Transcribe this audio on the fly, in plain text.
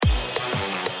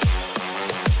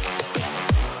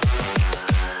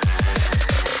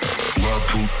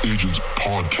Agents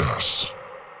Podcast.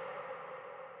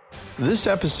 This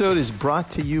episode is brought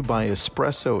to you by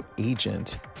Espresso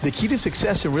Agent. The key to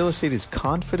success in real estate is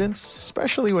confidence,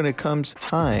 especially when it comes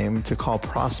time to call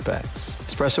prospects.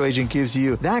 Espresso Agent gives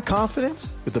you that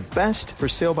confidence with the best for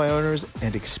sale by owners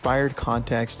and expired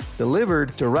contacts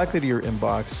delivered directly to your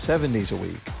inbox 7 days a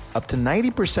week. Up to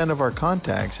 90% of our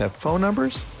contacts have phone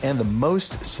numbers and the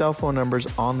most cell phone numbers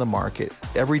on the market.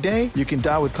 Every day, you can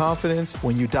dial with confidence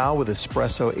when you dial with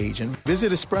Espresso Agent.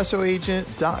 Visit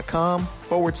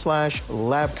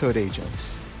espressoagent.com/lab coat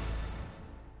agents.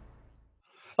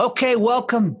 Okay,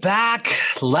 welcome back,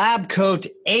 Lab Coat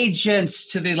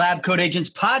Agents, to the Lab Coat Agents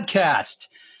podcast.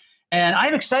 And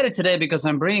I'm excited today because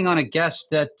I'm bringing on a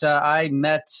guest that I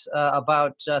met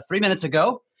about 3 minutes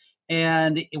ago.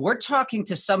 And we're talking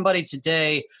to somebody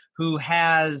today who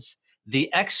has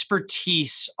the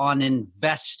expertise on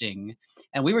investing.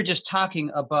 And we were just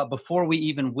talking about, before we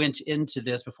even went into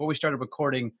this, before we started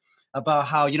recording, about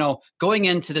how, going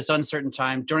into this uncertain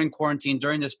time, during quarantine,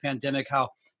 during this pandemic, how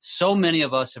so many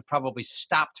of us have probably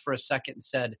stopped for a second and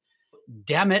said,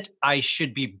 damn it, I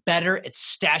should be better at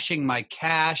stashing my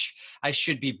cash. I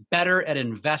should be better at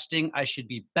investing. I should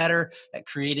be better at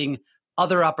creating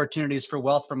other opportunities for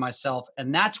wealth for myself.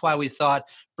 And that's why we thought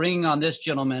bringing on this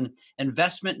gentleman,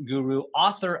 investment guru,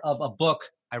 author of a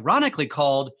book ironically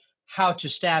called How to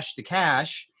Stash the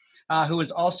Cash, who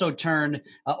has also turned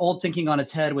old thinking on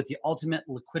its head with the Ultimate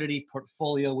Liquidity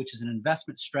Portfolio, which is an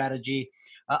investment strategy.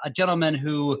 A gentleman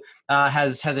who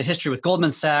has a history with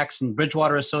Goldman Sachs and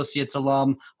Bridgewater Associates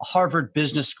alum, a Harvard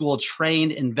Business School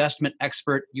trained investment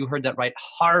expert. You heard that right,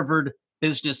 Harvard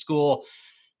Business School.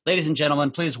 Ladies and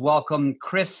gentlemen, please welcome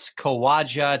Chris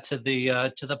Khawaja to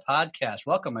the podcast.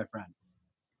 Welcome, my friend.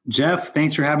 Jeff,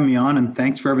 thanks for having me on, and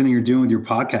thanks for everything you're doing with your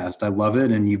podcast. I love it,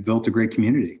 and you've built a great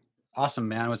community. Awesome,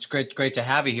 man. It's great to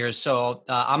have you here. So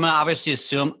I'm going to obviously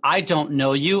assume I don't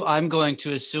know you. I'm going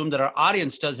to assume that our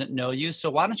audience doesn't know you.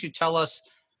 So why don't you tell us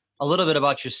a little bit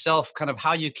about yourself, kind of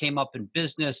how you came up in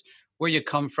business, where you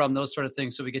come from, those sort of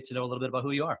things, so we get to know a little bit about who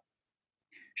you are.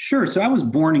 Sure. So I was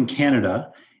born in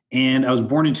Canada, and I was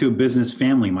born into a business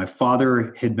family. My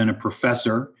father had been a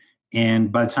professor, and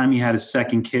by the time he had his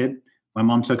second kid, my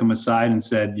mom took him aside and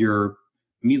said, your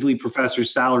measly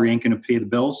professor's salary ain't going to pay the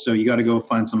bills, so you got to go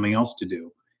find something else to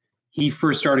do. He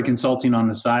first started consulting on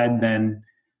the side, then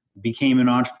became an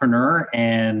entrepreneur,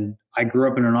 and I grew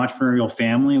up in an entrepreneurial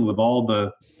family with all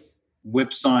the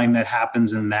whipsawing that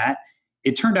happens in that.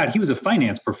 It turned out he was a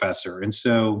finance professor, and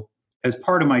so as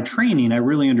part of my training, I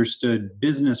really understood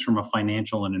business from a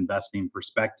financial and investing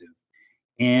perspective.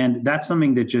 And that's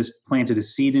something that just planted a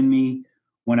seed in me.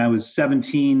 When I was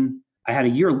 17, I had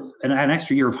an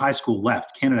extra year of high school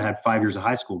left. Canada had 5 years of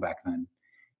high school back then.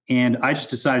 And I just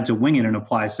decided to wing it and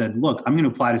apply. I said, look, I'm going to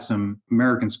apply to some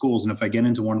American schools. And if I get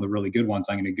into one of the really good ones,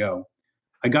 I'm going to go.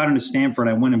 I got into Stanford.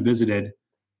 I went and visited.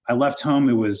 I left home.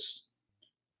 It was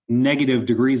negative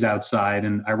degrees outside.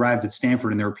 And I arrived at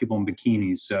Stanford and there were people in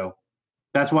bikinis. So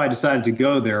that's why I decided to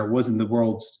go there. It wasn't the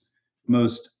world's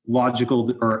most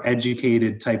logical or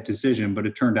educated type decision, but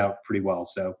it turned out pretty well.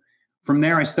 So from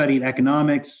there, I studied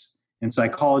economics and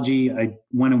psychology. I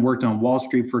went and worked on Wall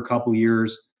Street for a couple of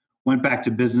years, went back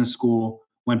to business school,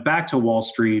 went back to Wall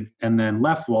Street, and then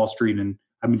left Wall Street. And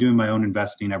I've been doing my own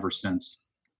investing ever since.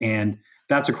 And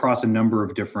that's across a number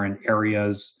of different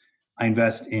areas. I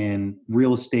invest in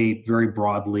real estate very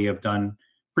broadly. I've done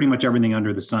pretty much everything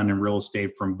under the sun in real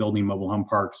estate, from building mobile home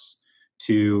parks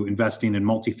to investing in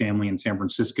multifamily in San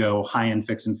Francisco, high-end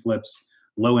fix and flips,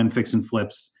 low-end fix and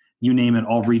flips, you name it,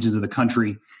 all regions of the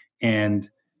country. And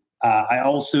I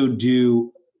also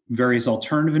do various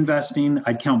alternative investing.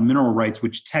 I'd count mineral rights,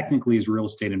 which technically is real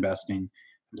estate investing.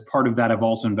 As part of that, I've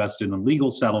also invested in legal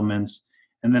settlements.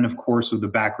 And then, of course, with the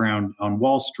background on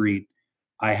Wall Street,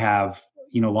 I have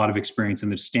a lot of experience in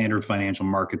the standard financial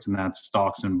markets, and that's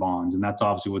stocks and bonds. And that's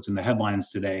obviously what's in the headlines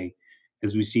today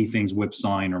as we see things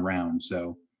whipsawing around.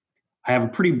 So I have a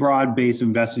pretty broad base of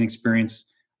investing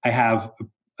experience. I have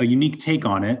a unique take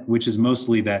on it, which is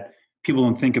mostly that people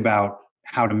don't think about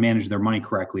how to manage their money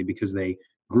correctly because they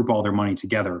group all their money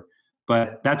together.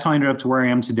 But that's how I ended up to where I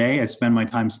am today. I spend my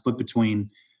time split between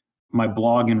my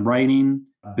blog and writing,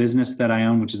 a business that I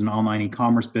own, which is an online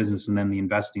e-commerce business, and then the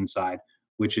investing side,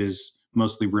 which is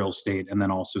mostly real estate, and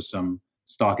then also some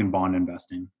stock and bond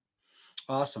investing.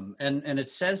 Awesome. And it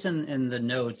says in the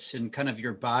notes in kind of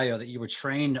your bio that you were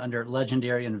trained under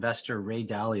legendary investor Ray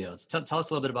Dalio. Tell us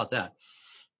a little bit about that.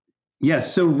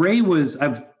 Yes. So Ray was,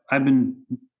 I've been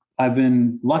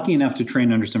lucky enough to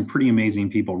train under some pretty amazing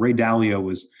people. Ray Dalio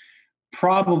was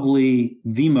probably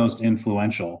the most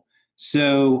influential.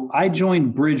 So I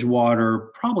joined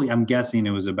Bridgewater, probably, I'm guessing it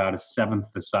was about a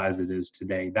seventh the size it is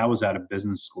today. That was out of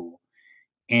business school.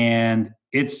 And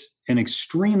it's an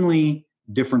extremely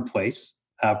different place.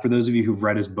 For those of you who've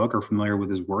read his book or familiar with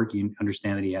his work, you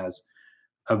understand that he has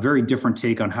a very different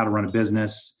take on how to run a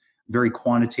business, very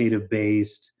quantitative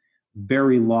based,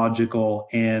 very logical.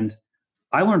 And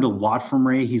I learned a lot from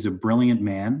Ray. He's a brilliant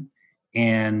man,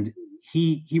 and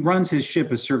he runs his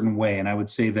ship a certain way. And I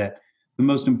would say that the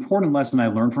most important lesson I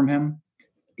learned from him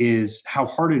is how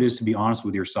hard it is to be honest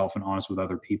with yourself and honest with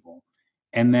other people.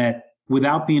 And that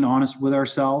without being honest with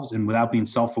ourselves and without being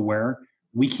self-aware,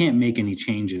 we can't make any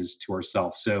changes to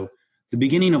ourselves. So the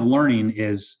beginning of learning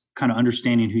is kind of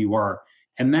understanding who you are.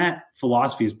 And that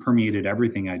philosophy has permeated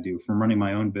everything I do, from running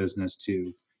my own business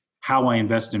to how I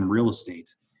invest in real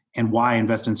estate and why I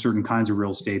invest in certain kinds of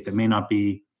real estate that may not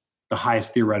be the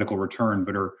highest theoretical return,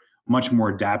 but are much more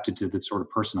adapted to the sort of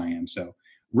person I am. So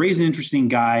Ray's an interesting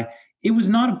guy. It was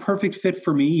not a perfect fit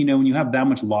for me. You know, when you have that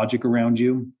much logic around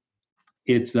you,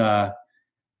 it's, I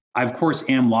of course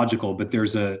am logical, but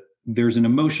there's an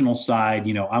emotional side.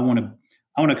 You know, I want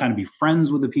to kind of be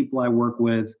friends with the people I work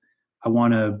with. And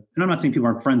I'm not saying people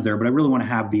aren't friends there, but I really want to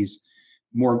have these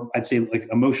more, I'd say, like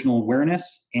emotional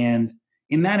awareness. And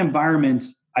in that environment,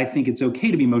 I think it's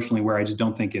okay to be emotionally aware. I just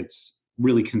don't think it's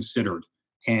really considered.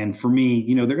 And for me,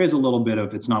 you know, there is a little bit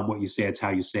of, it's not what you say, it's how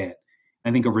you say it.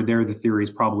 I think over there, the theory is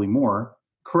probably more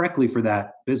correctly for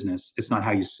that business. It's not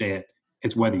how you say it,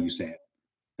 it's whether you say it.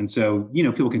 And so, you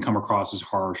know, people can come across as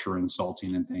harsh or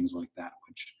insulting and things like that,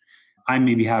 which I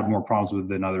maybe have more problems with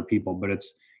than other people, but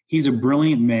he's a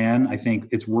brilliant man. I think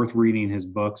it's worth reading his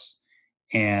books,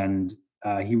 and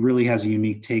he really has a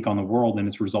unique take on the world, and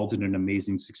it's resulted in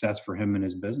amazing success for him and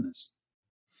his business.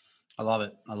 I love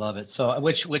it. I love it. So,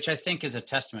 which I think is a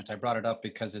testament. I brought it up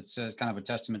because it's kind of a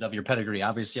testament of your pedigree.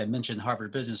 Obviously, I mentioned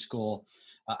Harvard Business School.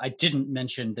 I didn't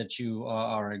mention that you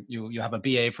have a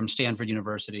BA from Stanford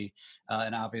University,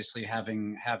 and obviously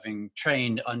having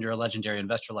trained under a legendary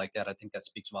investor like that, I think that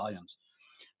speaks volumes.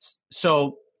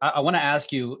 So, I want to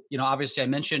ask you. You know, obviously, I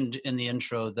mentioned in the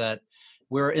intro that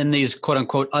we're in these quote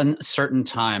unquote uncertain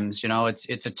times. You know, it's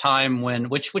a time when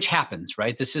which happens,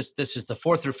 right? This is the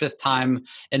fourth or fifth time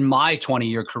in my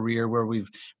 20-year career where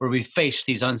we've faced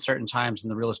these uncertain times in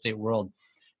the real estate world.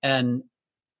 And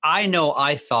I know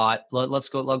I thought, let's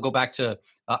go back to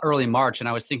early March, and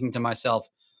I was thinking to myself,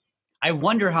 I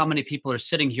wonder how many people are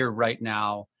sitting here right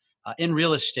now in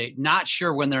real estate, not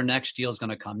sure when their next deal is going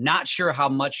to come, not sure how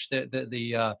much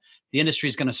the industry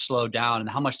is going to slow down and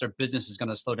how much their business is going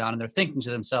to slow down. And they're thinking to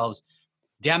themselves,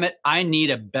 damn it, I need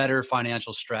a better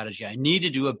financial strategy. I need to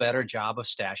do a better job of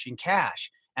stashing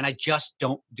cash, and I just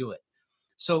don't do it.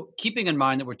 So keeping in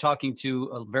mind that we're talking to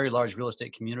a very large real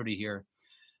estate community here,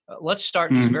 let's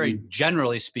start just very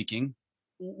generally speaking.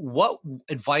 What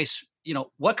advice,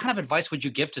 what kind of advice would you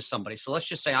give to somebody? So let's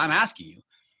just say I'm asking you,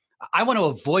 I want to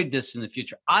avoid this in the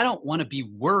future. I don't want to be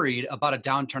worried about a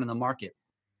downturn in the market.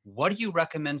 What do you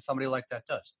recommend somebody like that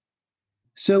does?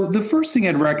 So the first thing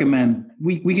I'd recommend,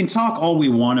 we can talk all we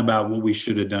want about what we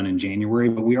should have done in January,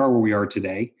 but we are where we are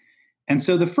today. And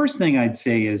so the first thing I'd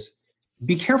say is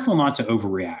be careful not to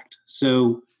overreact.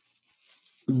 So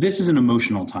this is an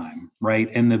emotional time, right?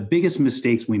 And the biggest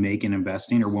mistakes we make in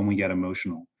investing are when we get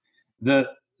emotional.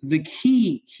 The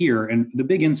key here, and the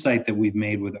big insight that we've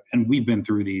made and we've been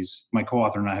through these, my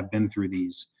co-author and I have been through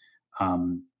these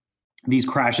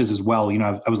crashes as well.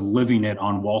 I was living it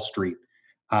on Wall Street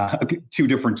 2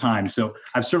 different times. So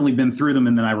I've certainly been through them.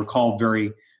 And then I recall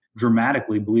very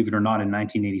dramatically, believe it or not, in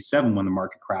 1987 when the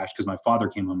market crashed, because my father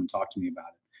came home and talked to me about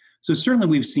it. So certainly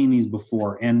we've seen these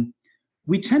before. And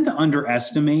we tend to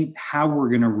underestimate how we're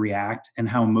going to react and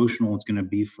how emotional it's going to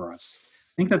be for us.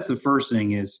 I think that's the first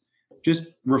thing, is just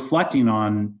reflecting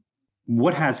on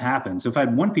what has happened. So if I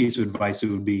had one piece of advice,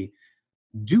 it would be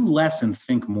do less and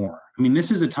think more. I mean, this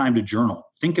is a time to journal.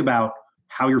 Think about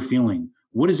how you're feeling.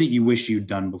 What is it you wish you'd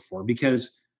done before?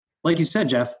 Because like you said,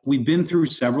 Jeff, we've been through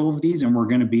several of these and we're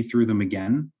going to be through them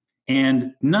again.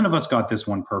 And none of us got this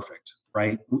one perfect,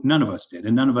 right? None of us did.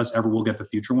 And none of us ever will get the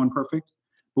future one perfect.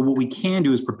 But what we can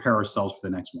do is prepare ourselves for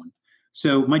the next one.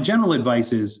 So my general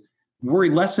advice is worry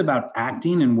less about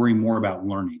acting and worry more about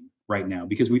learning right now,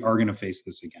 because we are going to face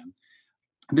this again.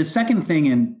 The second thing,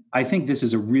 and I think this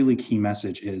is a really key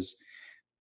message, is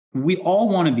we all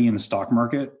want to be in the stock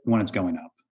market when it's going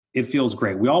up. It feels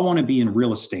great. We all want to be in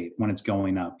real estate when it's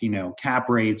going up. Cap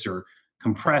rates are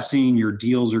compressing, your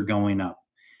deals are going up.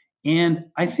 And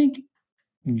I think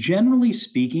generally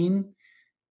speaking,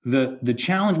 the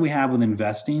challenge we have with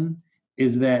investing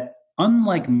is that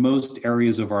unlike most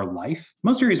areas of our life,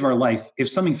 if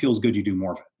something feels good, you do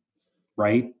more of it.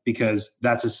 right? Because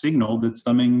that's a signal that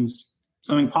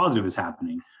something positive is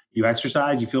happening. You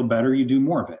exercise, you feel better, you do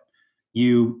more of it.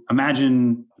 You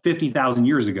imagine 50,000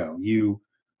 years ago, you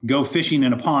go fishing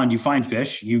in a pond, you find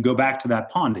fish, you go back to that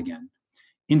pond again.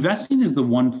 Investing is the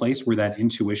one place where that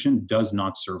intuition does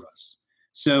not serve us.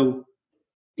 So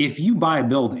if you buy a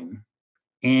building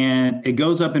and it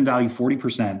goes up in value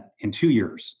 40% in 2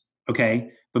 years,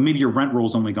 okay, but maybe your rent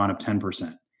roll's only gone up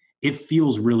 10%, it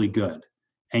feels really good.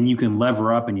 And you can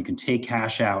lever up and you can take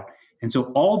cash out. And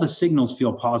so all the signals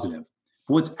feel positive.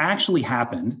 But what's actually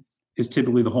happened is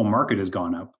typically the whole market has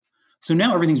gone up. So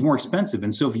now everything's more expensive.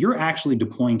 And so if you're actually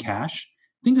deploying cash,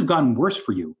 things have gotten worse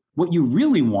for you. What you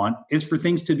really want is for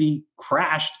things to be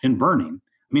crashed and burning.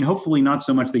 I mean, hopefully not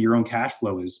so much that your own cash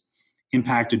flow is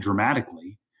impacted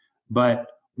dramatically, but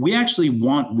we actually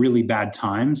want really bad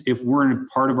times if we're in a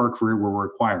part of our career where we're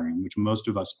acquiring, which most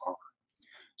of us are.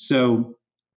 So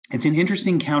it's an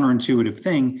interesting counterintuitive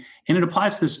thing. And it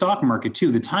applies to the stock market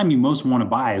too. The time you most want to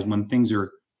buy is when things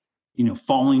are,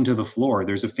 falling to the floor.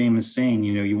 There's a famous saying,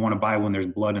 you want to buy when there's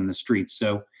blood in the streets.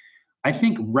 So I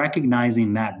think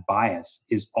recognizing that bias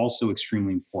is also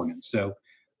extremely important. So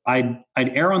I'd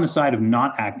err on the side of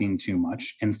not acting too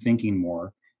much and thinking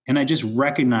more. And I just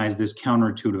recognize this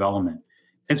counterintuitive element.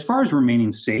 As far as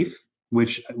remaining safe,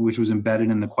 which was embedded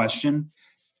in the question,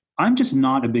 I'm just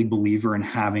not a big believer in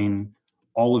having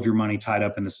all of your money tied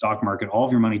up in the stock market, all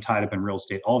of your money tied up in real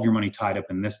estate, all of your money tied up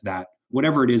in this, that,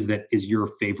 whatever it is that is your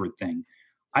favorite thing.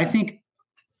 I think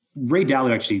Ray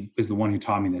Dalio actually is the one who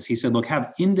taught me this. He said, look,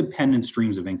 have independent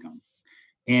streams of income.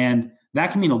 And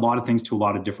that can mean a lot of things to a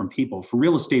lot of different people. For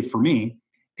real estate, for me,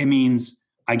 it means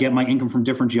I get my income from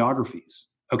different geographies,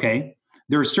 okay?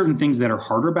 There are certain things that are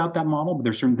harder about that model, but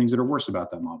there's certain things that are worse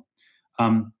about that model.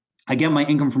 I get my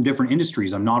income from different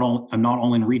industries. I'm not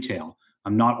all in retail.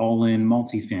 I'm not all in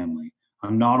multifamily.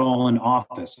 I'm not all in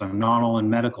office. I'm not all in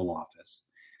medical office.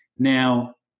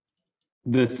 Now,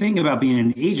 the thing about being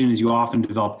an agent is you often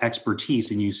develop expertise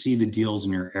and you see the deals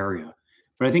in your area.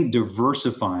 But I think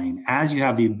diversifying, as you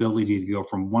have the ability to go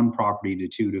from one property to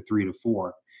 2 to 3 to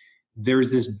 4,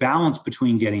 there's this balance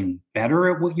between getting better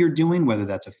at what you're doing, whether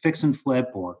that's a fix and flip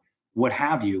or what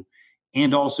have you,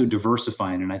 and also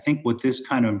diversifying. And I think what this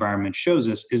kind of environment shows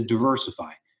us is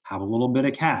diversify. Have a little bit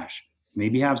of cash.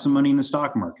 Maybe have some money in the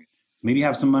stock market. Maybe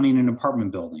have some money in an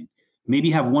apartment building.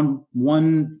 Maybe have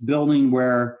one building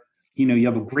where you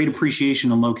have a great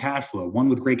appreciation and low cash flow, one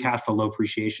with great cash flow, low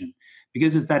appreciation,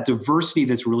 because it's that diversity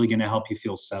that's really going to help you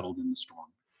feel settled in the storm.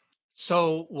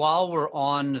 So while we're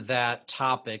on that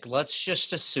topic, let's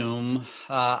just assume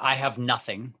I have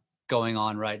nothing going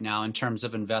on right now in terms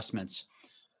of investments.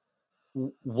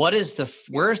 Where's the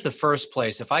first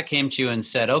place? If I came to you and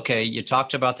said, okay, you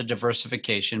talked about the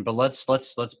diversification, but let's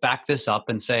back this up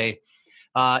and say,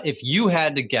 if you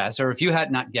had to guess, or if you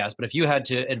had not guessed, but if you had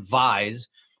to advise,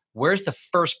 where's the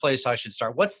first place I should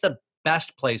start? What's the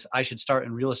best place I should start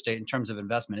in real estate in terms of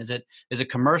investment? Is it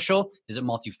commercial? Is it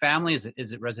multifamily?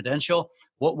 Is it residential?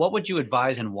 What would you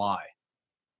advise and why?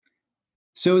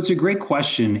 So it's a great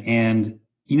question. And,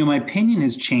 my opinion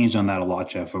has changed on that a lot,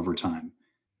 Jeff, over time.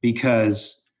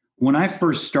 Because when I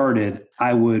first started,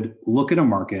 I would look at a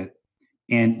market,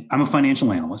 and I'm a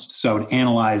financial analyst. So I would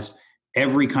analyze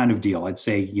every kind of deal. I'd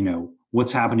say,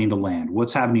 what's happening to land?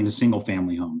 What's happening to single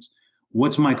family homes?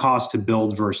 What's my cost to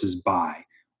build versus buy?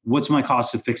 What's my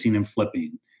cost of fixing and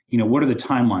flipping? What are the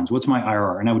timelines? What's my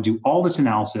IRR? And I would do all this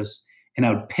analysis, and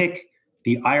I would pick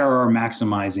the IRR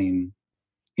maximizing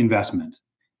investment.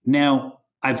 Now,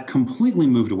 I've completely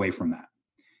moved away from that.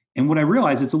 And what I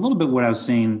realized, it's a little bit what I was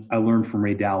saying I learned from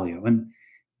Ray Dalio. And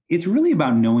it's really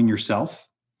about knowing yourself.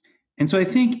 And so I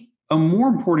think a more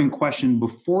important question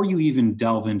before you even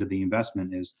delve into the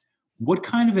investment is, what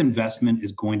kind of investment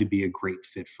is going to be a great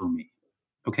fit for me?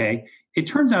 Okay. It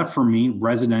turns out for me,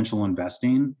 residential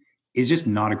investing is just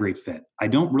not a great fit. I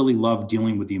don't really love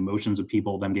dealing with the emotions of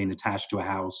people, them getting attached to a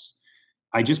house.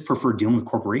 I just prefer dealing with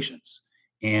corporations.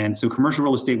 And so commercial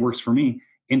real estate works for me.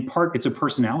 In part, it's a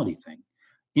personality thing.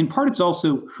 In part, it's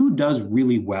also who does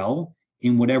really well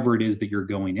in whatever it is that you're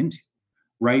going into,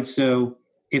 right? So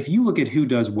if you look at who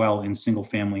does well in single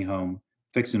family home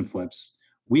fix and flips,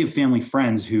 we have family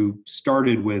friends who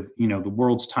started with, the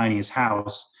world's tiniest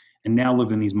house and now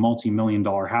live in these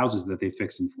multi-million-dollar houses that they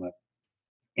fix and flip.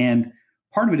 And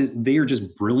part of it is they are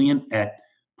just brilliant at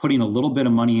putting a little bit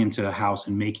of money into a house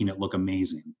and making it look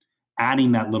amazing,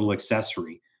 adding that little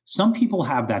accessory. Some people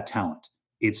have that talent.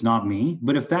 It's not me,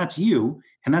 but if that's you,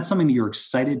 and that's something that you're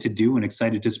excited to do and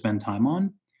excited to spend time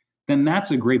on, then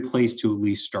that's a great place to at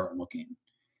least start looking.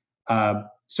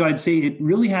 So I'd say it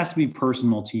really has to be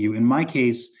personal to you. In my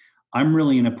case, I'm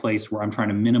really in a place where I'm trying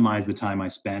to minimize the time I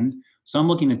spend. So I'm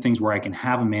looking at things where I can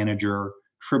have a manager,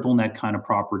 triple net kind of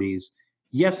properties.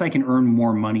 Yes, I can earn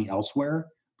more money elsewhere,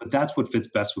 but that's what fits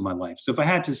best with my life. So if I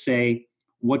had to say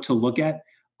what to look at,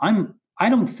 I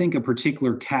don't think a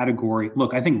particular category.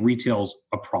 Look, I think retail's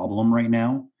a problem right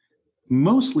now,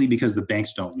 mostly because the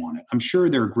banks don't want it. I'm sure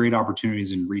there are great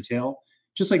opportunities in retail,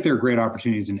 just like there are great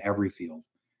opportunities in every field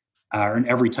or in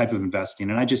every type of investing.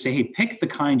 And I just say, hey, pick the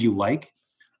kind you like.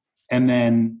 And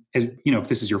then, if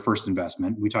this is your first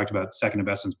investment, we talked about second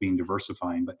investments being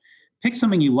diversifying, but pick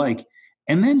something you like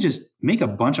and then just make a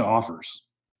bunch of offers,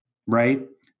 right?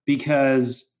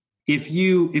 Because if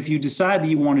you decide that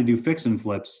you want to do fix and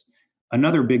flips,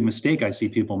 another big mistake I see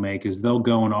people make is they'll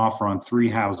go and offer on 3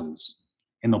 houses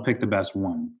and they'll pick the best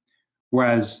one.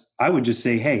 Whereas I would just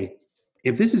say, hey,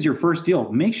 if this is your first deal,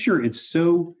 make sure it's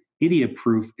so idiot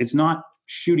proof. It's not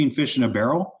shooting fish in a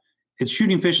barrel. It's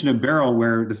shooting fish in a barrel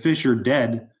where the fish are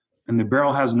dead and the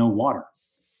barrel has no water.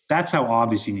 That's how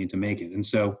obvious you need to make it. And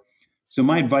so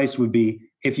my advice would be,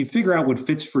 if you figure out what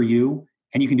fits for you,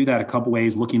 and you can do that a couple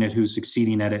ways, looking at who's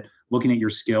succeeding at it, looking at your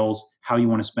skills, how you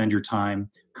want to spend your time.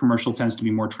 Commercial tends to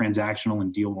be more transactional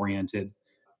and deal oriented.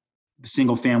 The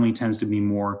single family tends to be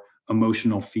more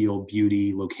emotional, feel,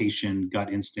 beauty, location,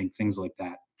 gut instinct, things like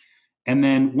that. And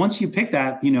then once you pick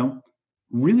that,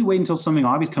 really wait until something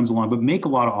obvious comes along, but make a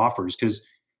lot of offers, because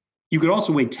you could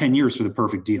also wait 10 years for the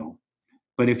perfect deal.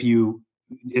 But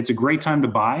it's a great time to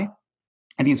buy.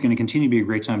 I think it's going to continue to be a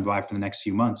great time to buy for the next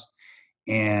few months.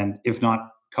 And if not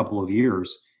a couple of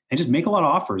years, and just make a lot of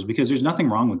offers, because there's nothing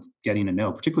wrong with getting a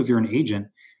no, particularly if you're an agent.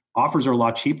 Offers are a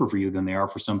lot cheaper for you than they are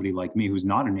for somebody like me who's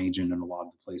not an agent in a lot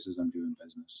of the places I'm doing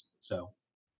business. So.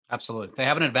 Absolutely. They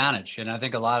have an advantage. And I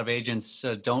think a lot of agents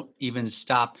don't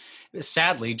stop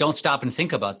and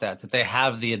think about that they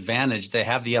have the advantage. They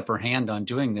have the upper hand on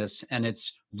doing this. And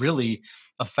it's really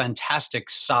a fantastic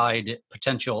side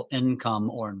potential income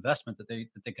or investment that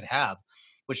they could have,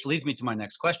 which leads me to my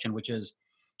next question, which is,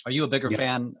 are you a bigger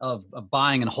fan of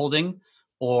buying and holding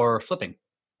or flipping?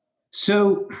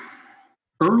 So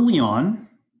early on,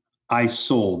 I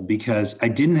sold because I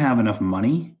didn't have enough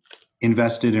money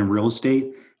invested in real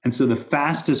estate. And so the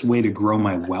fastest way to grow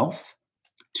my wealth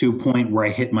to a point where I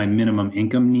hit my minimum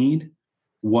income need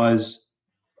was,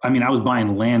 I was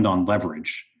buying land on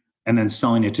leverage and then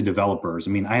selling it to developers.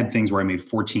 I had things where I made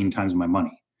 14 times my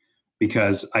money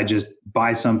because I just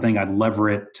buy something, I'd lever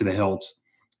it to the hilt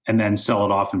and then sell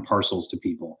it off in parcels to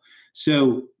people.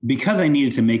 So because I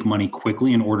needed to make money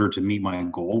quickly in order to meet my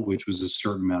goal, which was a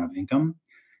certain amount of income,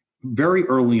 very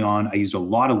early on, I used a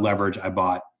lot of leverage. I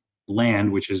bought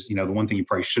land, which is, the one thing you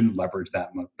probably shouldn't leverage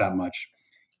that much.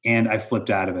 And I flipped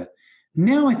out of it.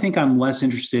 Now I think I'm less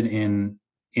interested in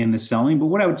the selling, but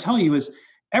what I would tell you is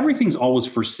everything's always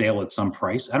for sale at some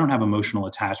price. I don't have emotional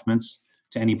attachments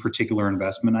to any particular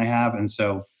investment I have. And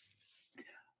so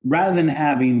rather than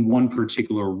having one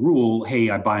particular rule, hey,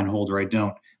 I buy and hold or I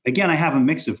don't, again, I have a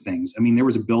mix of things. There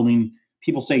was a building,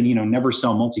 people say, never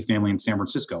sell multifamily in San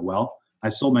Francisco. Well, I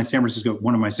sold one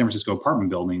of my San Francisco apartment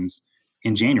buildings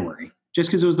in January, just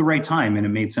because it was the right time and it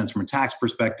made sense from a tax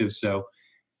perspective. So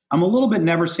I'm a little bit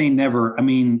never say never.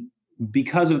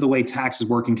 Because of the way taxes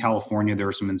work in California, there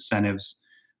are some incentives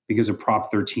because of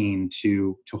Prop 13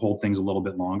 to hold things a little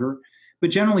bit longer. But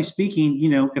generally speaking,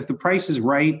 if the price is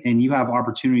right and you have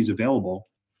opportunities available,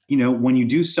 when you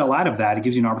do sell out of that, it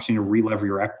gives you an opportunity to re-lever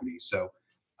your equity. So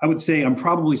I would say I'm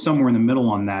probably somewhere in the middle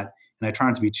on that. And I try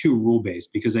not to be too rule-based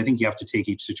because I think you have to take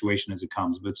each situation as it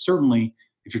comes. But certainly,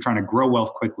 if you're trying to grow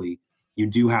wealth quickly, you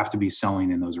do have to be selling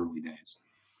in those early days.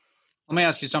 Let me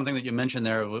ask you something that you mentioned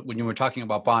there when you were talking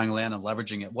about buying land and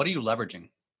leveraging it. What are you leveraging?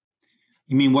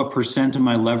 You mean what percent am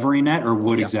I levering at, or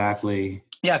what exactly?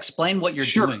 Yeah, explain what you're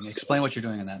doing. Explain what you're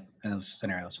doing in those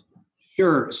scenarios.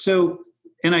 Sure. So,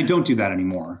 and I don't do that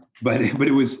anymore, but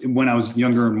it was when I was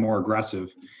younger and more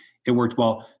aggressive, it worked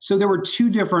well. So there were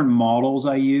 2 different models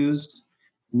I used.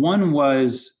 One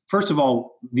was, first of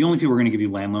all, the only people who are going to give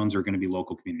you land loans are going to be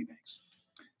local community banks.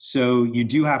 So you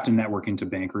do have to network into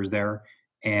bankers there.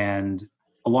 And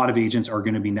a lot of agents are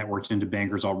going to be networked into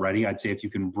bankers already. I'd say if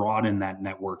you can broaden that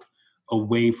network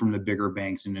away from the bigger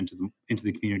banks and into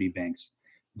the community banks,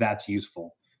 that's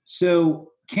useful.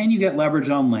 So can you get leverage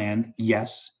on land?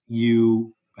 Yes,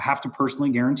 you have to personally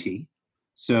guarantee.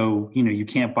 So, you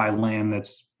can't buy land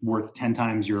that's worth 10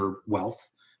 times your wealth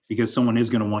because someone is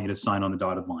going to want you to sign on the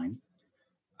dotted line.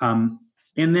 And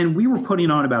then we were putting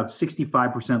on about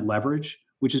 65% leverage,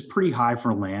 which is pretty high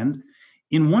for land.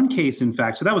 In one case, in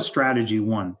fact, so that was strategy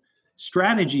 1.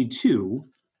 Strategy 2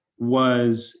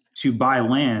 was to buy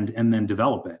land and then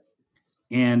develop it.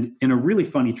 And in a really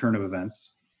funny turn of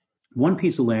events, one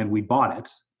piece of land, we bought it.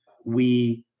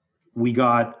 We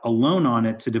got a loan on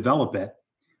it to develop it.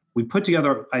 We put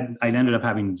together, I ended up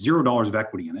having $0 of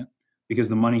equity in it because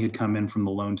the money had come in from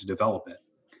the loan to develop it.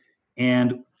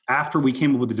 And after we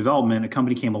came up with the development, a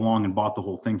company came along and bought the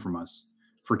whole thing from us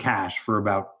for cash for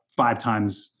about 5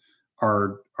 times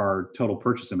our total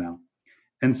purchase amount.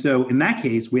 And so in that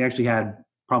case, we actually had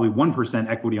probably 1%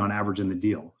 equity on average in the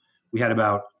deal. We had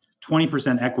about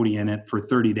 20% equity in it for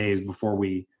 30 days before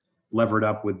we levered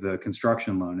up with the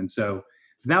construction loan. And so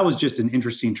that was just an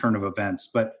interesting turn of events.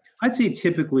 But I'd say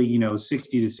typically,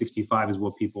 60 to 65 is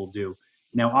what people do.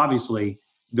 Now, obviously,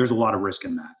 there's a lot of risk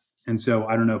in that. And so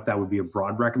I don't know if that would be a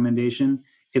broad recommendation.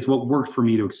 It's what worked for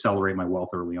me to accelerate my wealth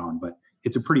early on, but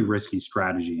it's a pretty risky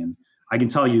strategy. And I can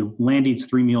tell you, land eats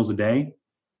 3 meals a day,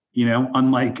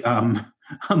 unlike an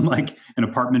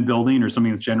apartment building or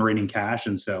something that's generating cash.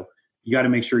 And so you got to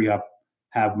make sure you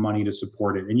have money to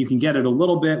support it. And you can get it a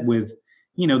little bit with,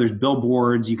 there's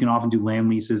billboards. You can often do land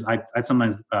leases. I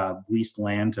sometimes lease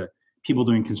land to people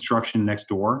doing construction next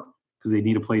door because they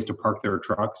need a place to park their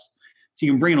trucks. So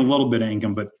you can bring in a little bit of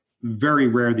income, but very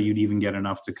rare that you'd even get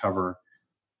enough to cover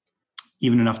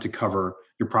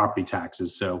your property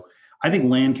taxes. So I think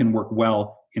land can work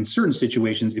well in certain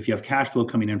situations if you have cash flow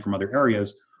coming in from other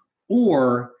areas,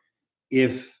 or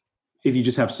if you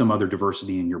just have some other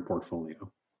diversity in your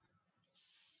portfolio.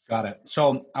 Got it.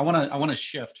 So I want to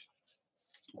shift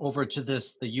over to the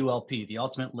ULP, the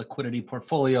Ultimate Liquidity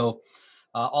Portfolio.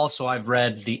 Also, I've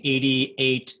read the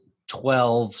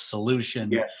 88-12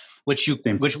 solution, yes, which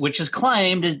is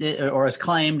claimed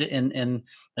in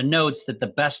the notes that the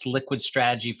best liquid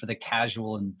strategy for the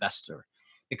casual investor.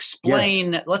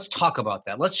 Explain. Yes. Let's talk about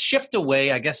that. Let's shift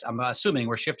away. I guess I'm assuming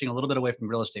we're shifting a little bit away from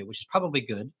real estate, which is probably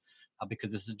good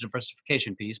because this is a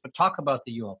diversification piece. But talk about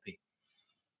the ULP.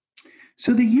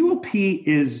 So the ULP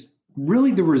is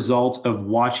really the result of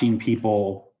watching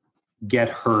people get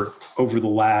hurt over the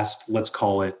last, let's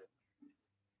call it,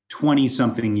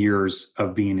 20-something years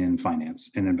of being in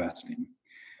finance and investing.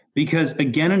 Because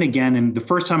again and again, and the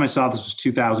first time I saw this was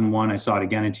 2001. I saw it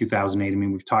again in 2008. I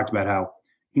mean, we've talked about how,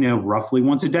 roughly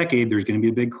once a decade, there's going to be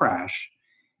a big crash.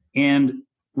 And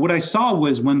what I saw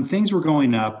was when things were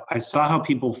going up, I saw how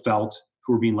people felt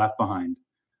who were being left behind.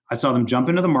 I saw them jump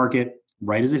into the market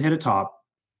right as it hit a top,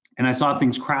 and I saw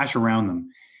things crash around them.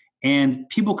 And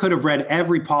people could have read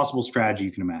every possible strategy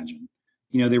you can imagine.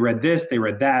 They read this, they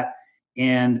read that.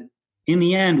 And in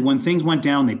the end, when things went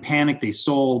down, they panicked, they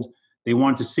sold, they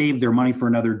wanted to save their money for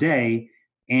another day.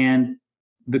 And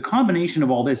the combination of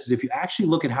all this is if you actually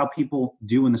look at how people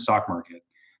do in the stock market,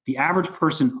 the average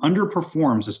person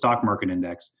underperforms the stock market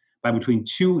index by between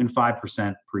 2 and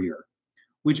 5% per year,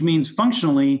 which means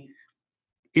functionally,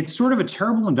 it's sort of a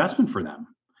terrible investment for them.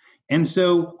 And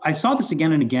so I saw this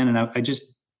again and again, and I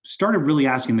just started really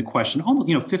asking the question,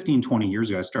 almost 15, 20 years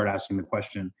ago, I started asking the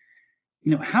question,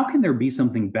 how can there be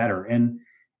something better? And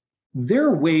there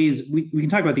are ways, we can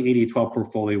talk about the 88-12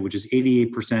 portfolio, which is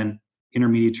 88%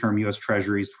 intermediate term US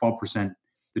Treasuries, 12%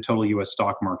 the total US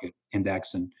stock market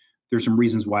index. And there's some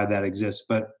reasons why that exists.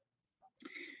 But,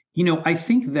 I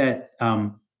think that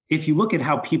if you look at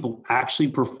how people actually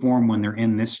perform when they're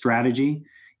in this strategy,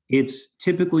 it's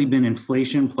typically been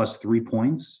inflation plus 3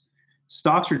 points.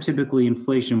 Stocks are typically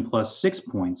inflation plus 6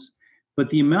 points. But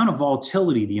the amount of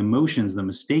volatility, the emotions, the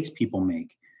mistakes people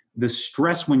make, the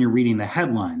stress when you're reading the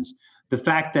headlines, the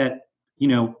fact that,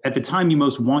 at the time you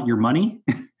most want your money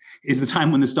is the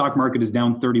time when the stock market is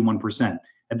down 31%.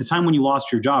 At the time when you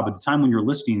lost your job, at the time when your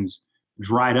listings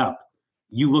dried up,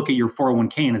 you look at your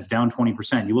 401k and it's down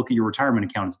 20%. You look at your retirement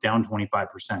account, it's down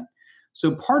 25%.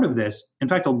 So part of this, in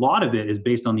fact, a lot of it is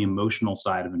based on the emotional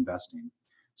side of investing.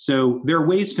 So there are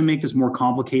ways to make this more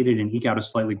complicated and eke out a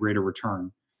slightly greater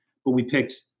return. But we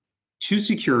picked 2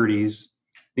 securities.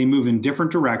 They move in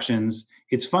different directions.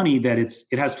 It's funny that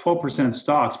it has 12%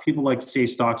 stocks. People like to say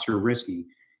stocks are risky.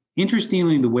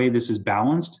 Interestingly, the way this is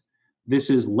balanced, this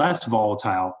is less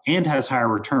volatile and has higher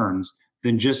returns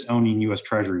than just owning US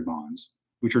Treasury bonds,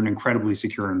 which are an incredibly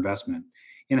secure investment.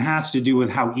 And it has to do with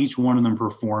how each one of them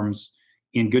performs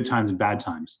in good times and bad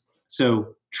times.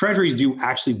 So Treasuries do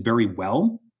actually very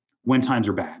well when times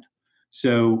are bad.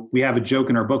 So we have a joke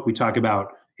in our book. We talk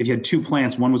about if you had 2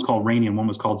 plants, one was called Rainy and one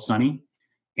was called Sunny.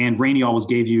 And Rainy always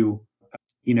gave you,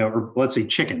 or let's say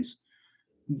chickens.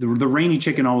 The rainy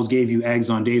chicken always gave you eggs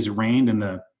on days it rained, and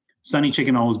the sunny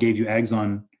chicken always gave you eggs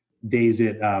on days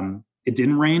it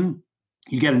didn't rain.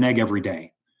 You get an egg every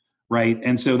day, right?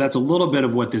 And so that's a little bit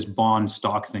of what this bond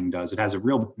stock thing does. It has a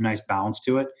real nice balance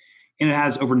to it. And it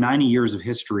has over 90 years of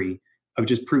history of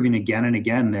just proving again and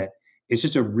again that it's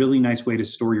just a really nice way to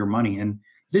store your money. And,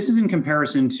 this is in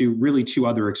comparison to really two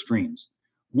other extremes.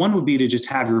 One would be to just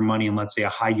have your money in, let's say, a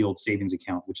high yield savings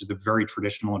account, which is the very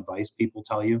traditional advice people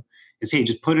tell you is, hey,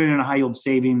 just put it in a high yield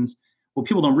savings. What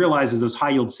people don't realize is those high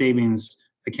yield savings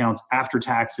accounts, after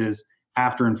taxes,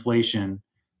 after inflation,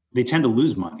 they tend to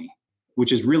lose money,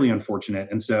 which is really unfortunate.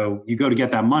 And so you go to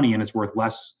get that money and it's worth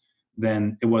less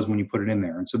than it was when you put it in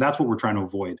there. And so that's what we're trying to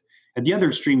avoid. At the other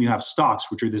extreme, you have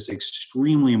stocks, which are this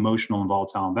extremely emotional and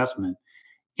volatile investment.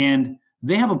 And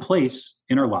they have a place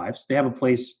in our lives. They have a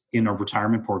place in our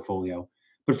retirement portfolio.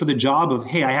 But for the job of,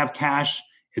 hey, I have cash,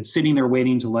 it's sitting there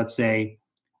waiting to, let's say,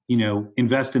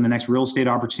 invest in the next real estate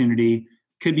opportunity,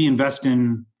 could be invest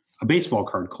in a baseball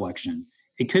card collection.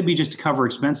 It could be just to cover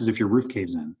expenses if your roof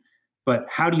caves in. But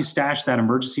how do you stash that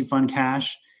emergency fund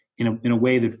cash in a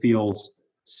way that feels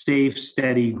safe,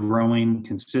 steady, growing,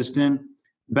 consistent?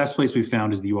 The best place we've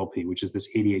found is the ULP, which is this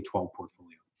 8812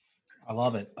 portfolio. I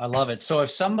love it. I love it. So if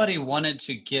somebody wanted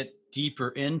to get deeper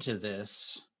into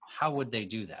this, how would they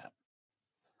do that?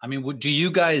 I mean, do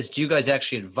you guys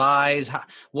actually advise? How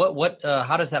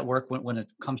does that work when it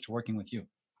comes to working with you?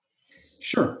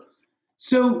 Sure.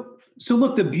 So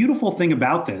look, the beautiful thing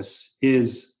about this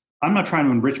is I'm not trying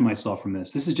to enrich myself from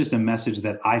this. This is just a message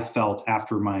that I felt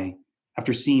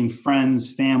after seeing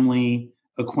friends, family,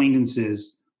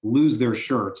 acquaintances lose their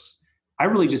shirts. I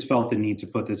really just felt the need to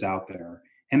put this out there.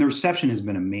 And the reception has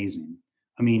been amazing.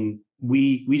 I mean,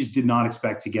 we just did not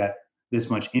expect to get this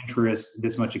much interest,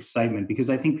 this much excitement, because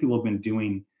I think people have been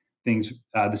doing things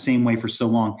the same way for so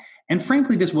long. And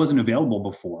frankly, this wasn't available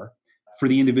before. For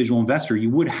the individual investor, you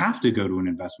would have to go to an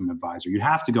investment advisor. You'd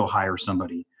have to go hire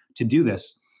somebody to do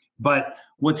this. But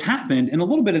what's happened, and a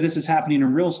little bit of this is happening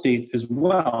in real estate as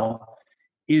well,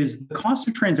 is the cost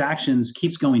of transactions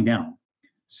keeps going down.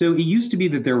 So it used to be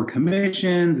that there were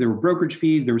commissions, there were brokerage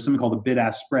fees, there was something called the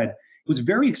bid-ask spread. It was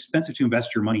very expensive to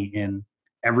invest your money in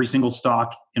every single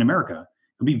stock in America.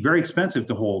 It would be very expensive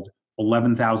to hold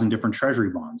 11,000 different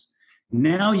treasury bonds.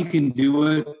 Now you can do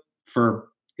it for,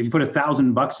 if you put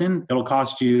 $1,000 in, it'll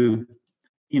cost you,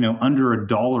 under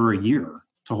 $1 a year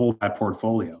to hold that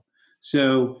portfolio.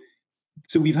 So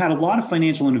we've had a lot of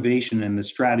financial innovation and the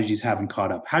strategies haven't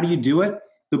caught up. How do you do it?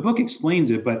 The book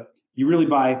explains it, but you really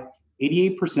buy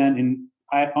 88%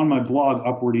 on my blog,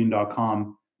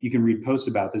 upwardian.com, you can read posts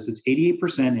about this. It's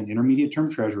 88% in intermediate term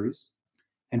treasuries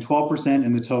and 12%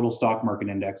 in the total stock market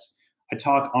index. I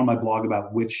talk on my blog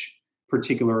about which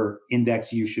particular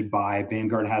index you should buy.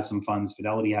 Vanguard has some funds,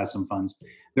 Fidelity has some funds.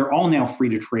 They're all now free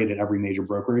to trade at every major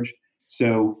brokerage.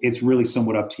 So it's really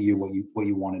somewhat up to you what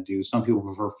you want to do. Some people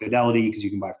prefer Fidelity because you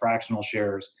can buy fractional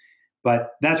shares,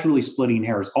 but that's really splitting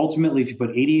hairs. Ultimately, if you put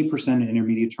 88% in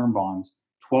intermediate term bonds,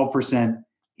 12%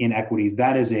 in equities,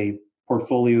 that is a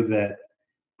portfolio that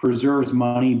preserves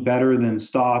money better than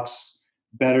stocks,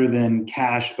 better than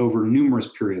cash over numerous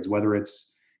periods, whether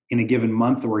it's in a given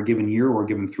month or a given year or a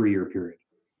given 3-year period.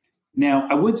 Now,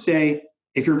 I would say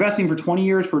if you're investing for 20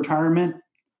 years for retirement,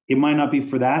 it might not be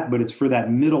for that, but it's for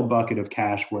that middle bucket of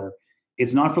cash where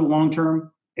it's not for the long term,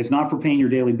 it's not for paying your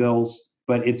daily bills,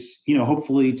 but it's,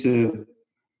 hopefully to,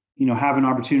 have an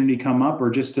opportunity come up, or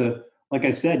just to, like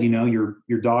I said, your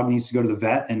dog needs to go to the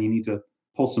vet and you need to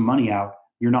pull some money out.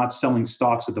 You're not selling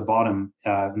stocks at the bottom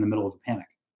in the middle of a panic.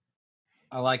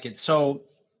 I like it. So,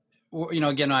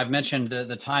 again, I've mentioned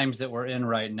the times that we're in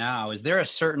right now. Is there a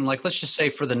certain, let's just say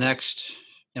for the next,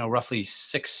 roughly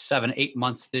 6, 7, 8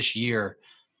 months this year,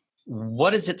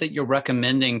 what is it that you're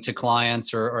recommending to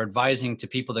clients or advising to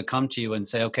people that come to you and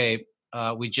say, okay,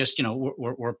 we just,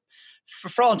 we're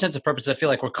for all intents and purposes, I feel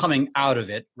like we're coming out of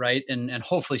it, right? And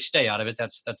hopefully stay out of it.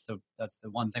 That's the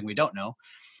one thing we don't know.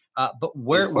 But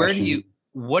what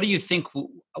do you think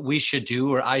we should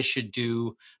do or I should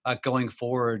do going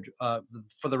forward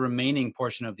for the remaining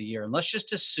portion of the year? And let's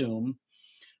just assume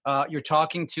you're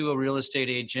talking to a real estate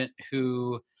agent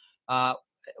who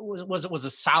was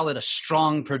a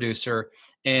strong producer,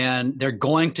 and they're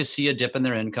going to see a dip in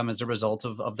their income as a result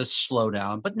of this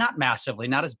slowdown, but not massively,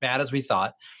 not as bad as we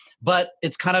thought. But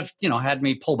it's kind of, had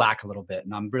me pull back a little bit,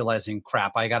 and I'm realizing,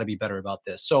 crap, I got to be better about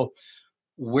this. So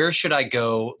where should I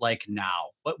go now?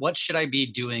 What should I be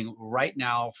doing right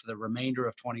now for the remainder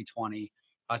of 2020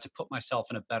 to put myself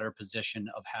in a better position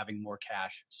of having more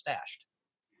cash stashed?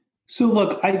 So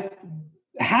look,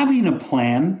 having a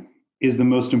plan is the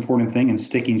most important thing, and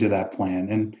sticking to that plan.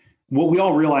 And what we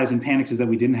all realize in panics is that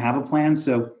we didn't have a plan.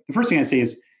 So the first thing I'd say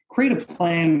is create a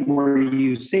plan where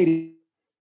you say to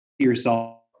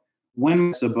yourself, when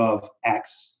it's above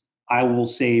X, I will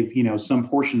save, some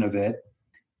portion of it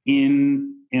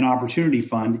in an opportunity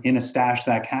fund, in a stash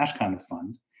that cash kind of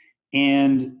fund,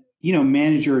 and,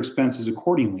 manage your expenses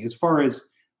accordingly. As far as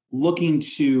looking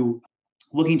to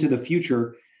the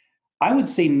future, I would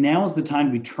say now is the time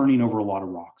to be turning over a lot of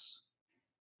rocks,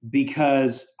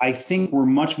 because I think we're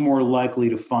much more likely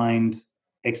to find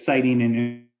exciting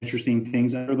and interesting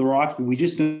things under the rocks, but we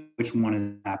just don't know which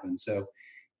one happens. So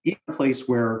in a place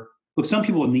where, look, some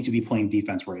people need to be playing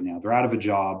defense right now. They're out of a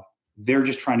job. They're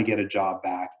just trying to get a job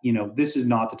back. This is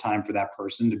not the time for that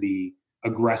person to be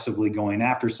aggressively going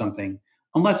after something,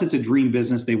 unless it's a dream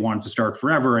business they want to start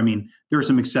forever. I mean, there are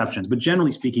some exceptions, but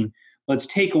generally speaking, let's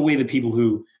take away the people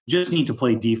who just need to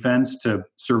play defense to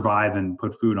survive and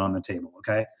put food on the table,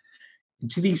 okay?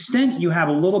 To the extent you have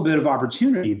a little bit of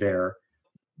opportunity there,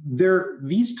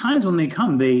 these times when they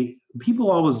come,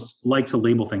 people always like to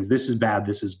label things. This is bad,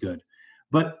 this is good.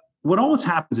 But what always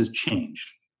happens is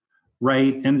change,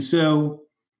 right? And so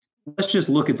let's just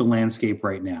look at the landscape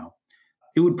right now.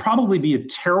 It would probably be a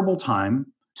terrible time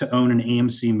to own an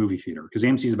AMC movie theater, because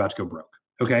AMC is about to go broke,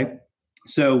 okay?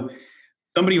 So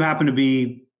somebody who happened to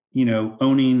be,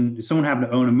 someone happened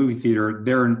to own a movie theater,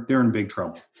 they're in big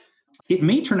trouble. It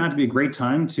may turn out to be a great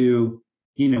time to,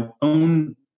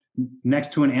 own land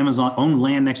next to an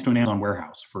Amazon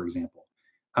warehouse, for example.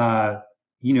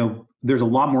 There's a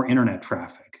lot more internet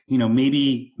traffic.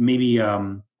 Maybe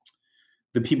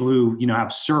the people who,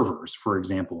 have servers, for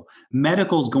example.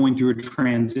 Medical's going through a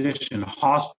transition.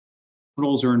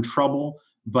 Hospitals are in trouble,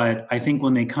 but I think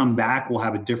when they come back, we'll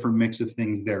have a different mix of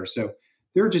things there. So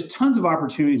there are just tons of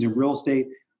opportunities in real estate.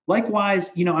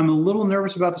 Likewise, I'm a little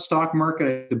nervous about the stock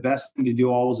market. The best thing to do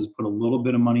always is put a little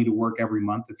bit of money to work every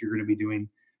month if you're going to be doing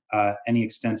any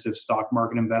extensive stock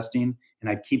market investing. And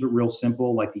I'd keep it real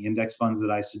simple, like the index funds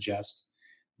that I suggest.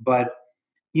 But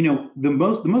the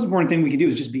most important thing we can do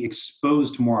is just be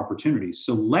exposed to more opportunities.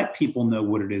 So let people know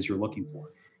what it is you're looking for.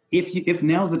 If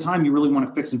now's the time you really want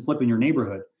to fix and flip in your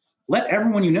neighborhood, let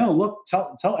everyone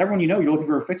tell everyone you're looking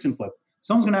for a fix and flip.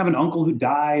 Someone's going to have an uncle who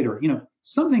died, or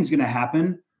something's going to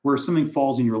happen where something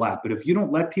falls in your lap. But if you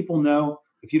don't let people know,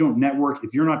 if you don't network,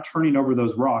 if you're not turning over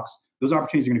those rocks, those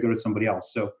opportunities are going to go to somebody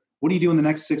else. So what do you do in the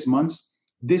next 6 months?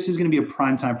 This is going to be a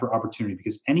prime time for opportunity,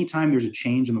 because anytime there's a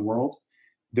change in the world,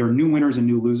 there are new winners and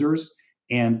new losers.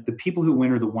 And the people who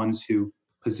win are the ones who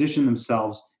position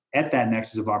themselves at that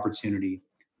nexus of opportunity,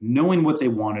 knowing what they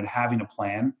wanted, having a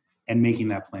plan, and making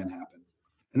that plan happen.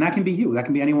 And that can be you. That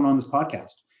can be anyone on this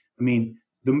podcast. I mean,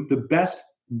 the best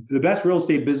real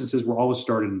estate businesses were always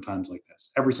started in times like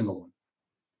this, every single one.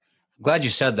 Glad you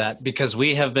said that, because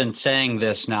we have been saying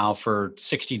this now for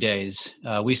 60 days.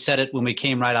 We said it when we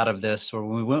came right out of this, or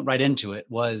when we went right into it,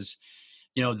 was,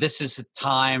 this is a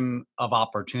time of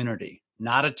opportunity,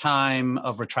 not a time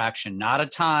of retraction, not a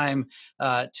time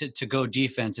to go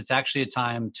defense. It's actually a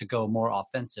time to go more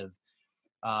offensive,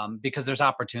 because there's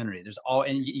opportunity.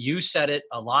 And you said it.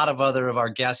 A lot of other of our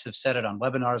guests have said it on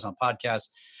webinars, on podcasts.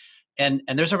 And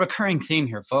there's a recurring theme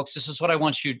here, folks. This is what I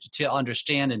want you to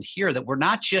understand and hear, that we're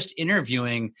not just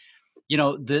interviewing,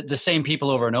 the same people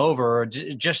over and over, or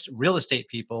just real estate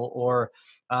people, or,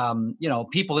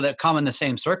 people that come in the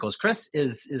same circles. Chris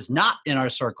is not in our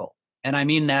circle. And I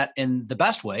mean that in the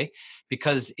best way,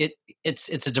 because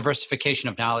it's a diversification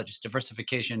of knowledge, it's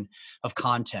diversification of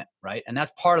content, right? And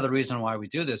that's part of the reason why we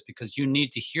do this, because you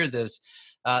need to hear this,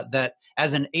 that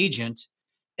as an agent,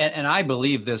 and I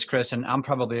believe this, Chris, and I'm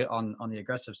probably on the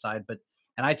aggressive side,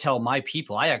 and I tell my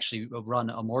people, I actually run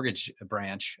a mortgage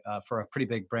branch for a pretty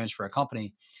big branch for a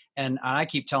company. And I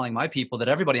keep telling my people that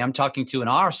everybody I'm talking to in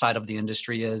our side of the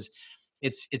industry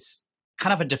it's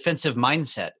kind of a defensive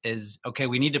mindset. Is, okay,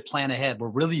 we need to plan ahead. We're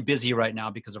really busy right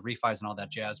now because of refis and all that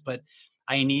jazz, but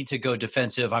I need to go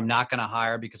defensive. I'm not going to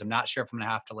hire because I'm not sure if I'm going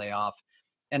to have to lay off.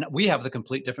 And we have the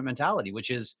complete different mentality, which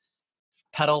is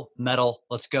pedal, metal,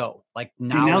 let's go. Like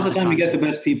now's the time to get the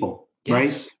best people,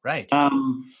 yes, right?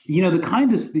 The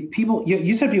kind of the people, you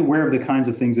just have to be aware of the kinds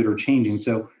of things that are changing.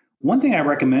 So one thing I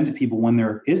recommend to people when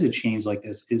there is a change like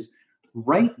this is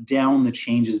write down the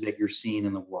changes that you're seeing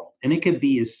in the world. And it could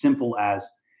be as simple as,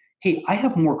 hey, I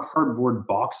have more cardboard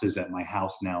boxes at my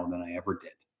house now than I ever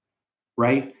did,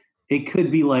 right? It could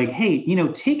be like, hey,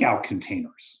 takeout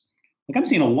containers. Like I'm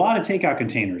seeing a lot of takeout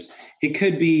containers. It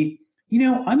could be,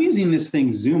 I'm using this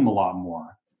thing Zoom a lot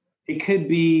more. It could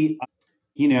be,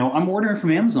 I'm ordering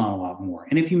from Amazon a lot more.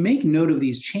 And if you make note of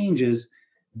these changes,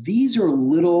 these are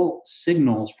little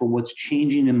signals for what's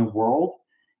changing in the world.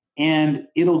 And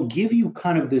it'll give you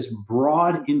kind of this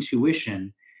broad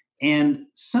intuition. And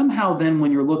somehow then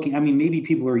when you're looking, maybe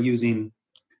people are using,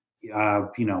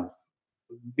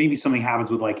 maybe something happens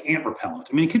with like ant repellent.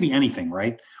 It could be anything,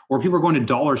 right? Or people are going to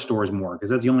dollar stores more because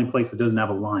that's the only place that doesn't have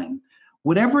a line.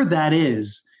 Whatever that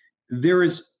is, there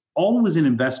is always an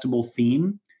investable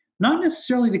theme not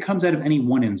necessarily that comes out of any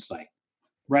one insight,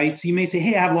 right? So you may say,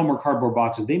 hey, I have a lot more cardboard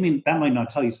boxes. That might not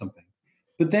tell you something.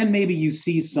 But then maybe you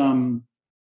see some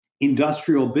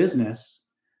industrial business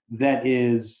that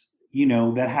is,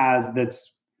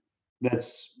 that's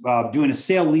doing a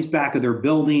sale leaseback of their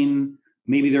building.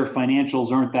 Maybe their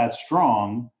financials aren't that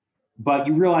strong, but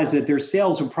you realize that their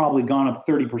sales have probably gone up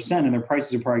 30% and their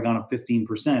prices have probably gone up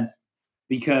 15%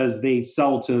 because they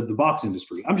sell to the box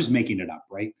industry. I'm just making it up,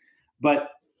 right? But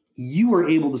you were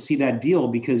able to see that deal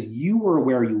because you were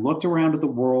aware, you looked around at the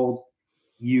world,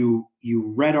 you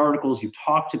read articles, you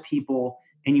talked to people,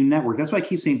 and you network. That's why I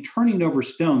keep saying turning over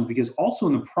stones, because also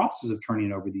in the process of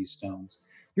turning over these stones,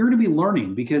 you're going to be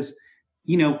learning because,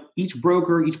 each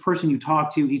broker, each person you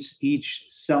talk to, each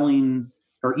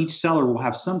seller will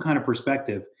have some kind of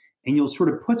perspective, and you'll sort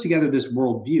of put together this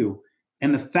worldview.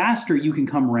 And the faster you can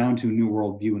come around to a new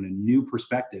worldview and a new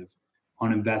perspective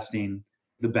on investing,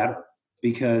 the better,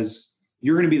 because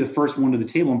you're going to be the first one to the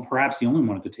table and perhaps the only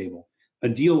one at the table.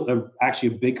 Actually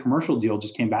a big commercial deal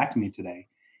just came back to me today.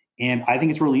 And I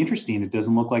think it's really interesting. It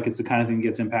doesn't look like it's the kind of thing that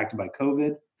gets impacted by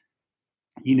COVID.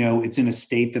 It's in a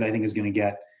state that I think is going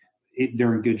to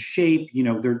they're in good shape.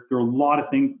 There are a lot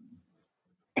of things,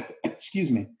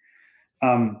 excuse me.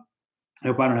 I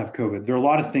hope I don't have COVID. There are a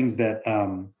lot of things that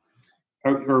are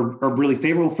really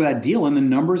favorable for that deal. And the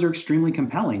numbers are extremely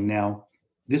compelling. Now,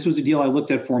 this was a deal I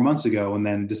looked at 4 months ago and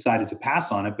then decided to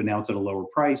pass on it, but now it's at a lower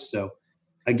price. So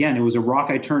again, it was a rock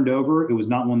I turned over. It was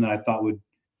not one that I thought would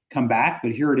come back,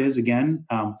 but here it is again,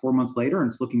 4 months later,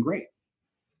 and it's looking great.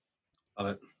 Love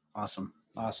it. Awesome.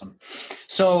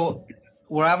 So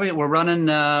we're running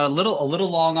a little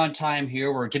long on time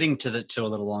here. We're getting to a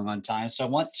little long on time. So I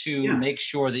want to make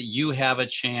sure that you have a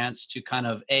chance to kind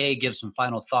of A, give some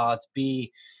final thoughts,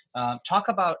 B, talk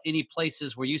about any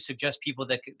places where you suggest people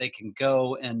that they can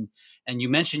go. And you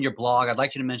mentioned your blog. I'd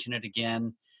like you to mention it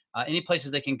again. Any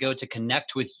places they can go to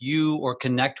connect with you or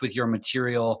connect with your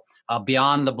material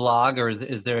beyond the blog, or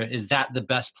is that the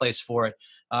best place for it?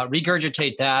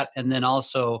 Regurgitate that, and then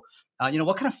also,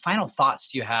 what kind of final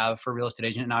thoughts do you have for Real Estate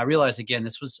Agent? And I realize, again,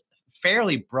 this was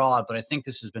fairly broad, but I think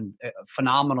this has been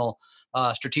phenomenal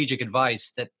strategic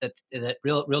advice that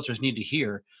realtors need to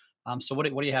hear. So what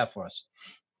do you have for us?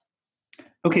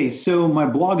 Okay, so my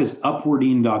blog is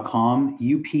upwarding.com,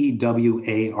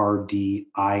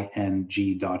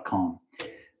 upwarding.com.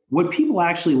 What people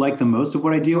actually like the most of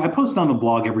what I do, I post on the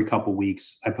blog every couple of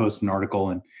weeks. I post an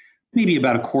article, and maybe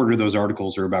about a quarter of those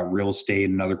articles are about real estate,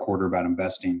 and another quarter about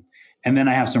investing. And then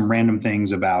I have some random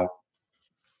things about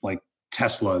like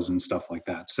Teslas and stuff like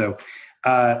that. So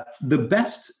I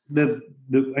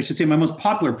should say my most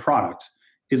popular product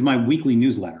is my weekly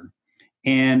newsletter.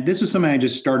 And this was something I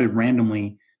just started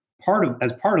randomly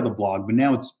as part of the blog, but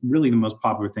now it's really the most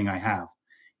popular thing I have.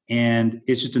 And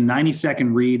it's just a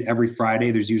 90-second read every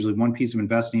Friday. There's usually one piece of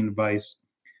investing advice.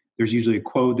 There's usually a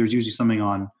quote. There's usually something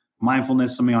on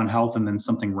mindfulness, something on health, and then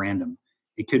something random.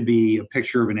 It could be a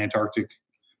picture of an Antarctic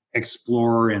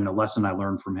explorer and a lesson I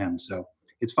learned from him. So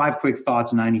it's 5 quick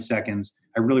thoughts, 90 seconds.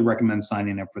 I really recommend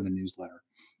signing up for the newsletter.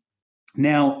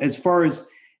 Now, as far as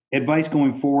advice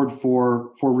going forward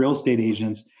for real estate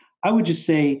agents, I would just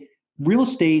say real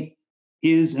estate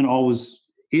has been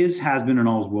and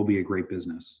always will be a great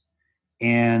business.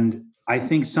 And I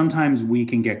think sometimes we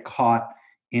can get caught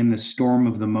in the storm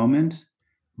of the moment,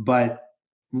 but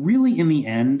really in the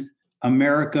end,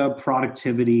 America,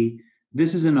 productivity,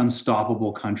 this is an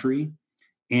unstoppable country.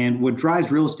 And what drives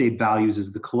real estate values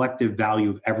is the collective value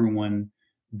of everyone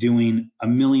doing a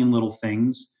million little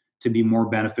things to be more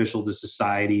beneficial to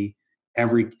society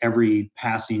every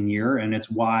passing year. And it's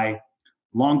why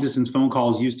long distance phone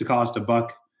calls used to cost $1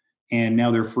 and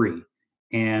now they're free,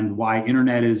 and why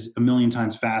internet is a million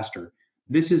times faster.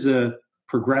 This is a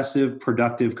progressive,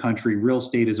 productive country. Real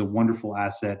estate is a wonderful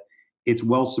asset. It's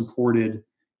well supported,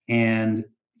 and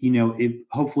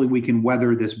hopefully we can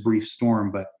weather this brief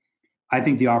storm, but I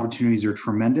think the opportunities are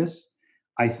tremendous.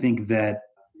 I think that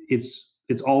it's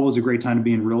always a great time to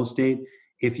be in real estate.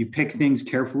 If you pick things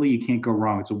carefully, you can't go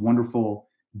wrong. It's a wonderful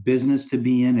business to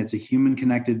be in. It's a human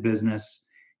connected business,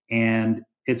 and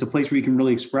it's a place where you can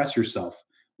really express yourself,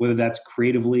 whether that's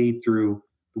creatively through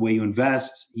the way you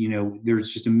invest.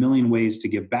 There's just a million ways to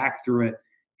give back through it.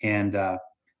 And I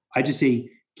just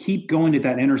say, keep going at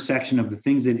that intersection of the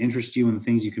things that interest you and the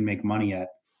things you can make money at.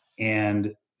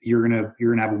 And you're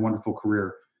gonna have a wonderful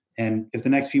career. And if the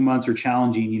next few months are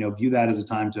challenging, view that as a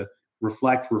time to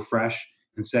reflect, refresh,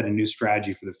 and set a new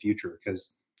strategy for the future,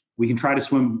 because we can try to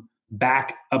swim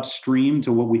back upstream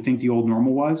to what we think the old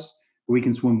normal was, or we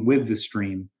can swim with the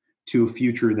stream to a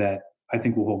future that I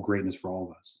think will hold greatness for all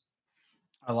of us.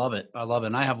 I love it. I love it.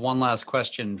 And I have one last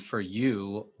question for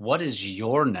you. What is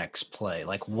your next play?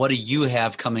 Like, what do you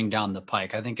have coming down the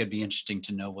pike? I think it'd be interesting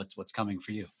to know what's coming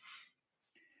for you.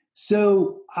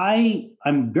 So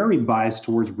I'm very biased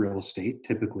towards real estate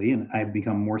typically, and I've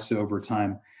become more so over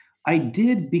time. I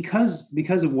did because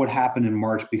of what happened in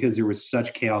March, because there was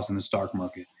such chaos in the stock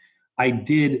market. I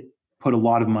did put a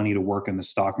lot of money to work in the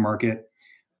stock market.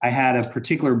 I had a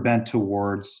particular bent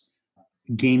towards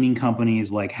gaming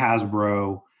companies like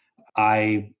Hasbro.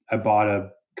 I bought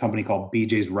a company called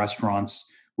BJ's Restaurants,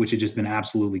 which had just been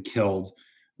absolutely killed,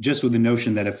 just with the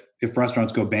notion that if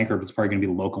restaurants go bankrupt, it's probably going to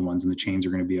be the local ones and the chains are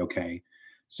going to be okay.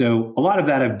 So a lot of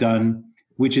that I've done,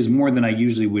 which is more than I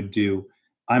usually would do.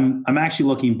 I'm actually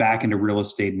looking back into real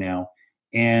estate now,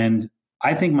 and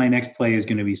I think my next play is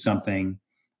going to be something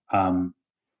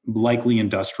likely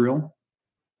industrial.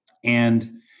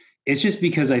 And it's just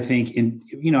because I think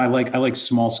I like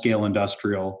small scale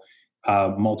industrial,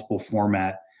 multiple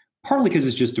format, partly because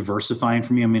it's just diversifying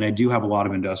for me. I mean, I do have a lot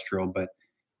of industrial, but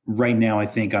right now I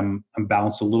think I'm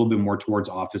balanced a little bit more towards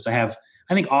office. I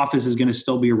think office is going to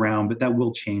still be around, but that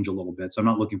will change a little bit. So I'm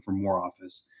not looking for more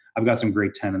office. I've got some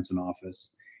great tenants in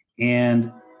office.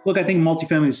 And look, I think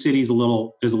multifamily city is a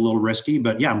little risky,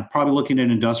 but yeah, I'm probably looking at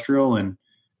industrial, and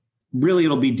really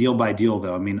it'll be deal by deal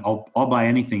though. I mean, I'll buy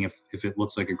anything if it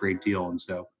looks like a great deal. And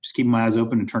so just keeping my eyes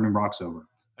open and turning rocks over.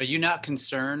 Are you not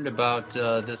concerned about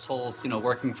this whole,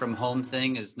 working from home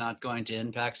thing is not going to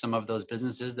impact some of those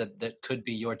businesses that could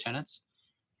be your tenants?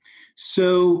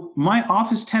 So my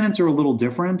office tenants are a little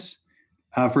different.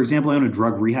 For example, I own a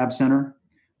drug rehab center.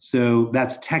 So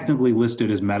that's technically listed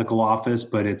as medical office,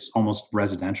 but it's almost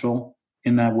residential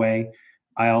in that way.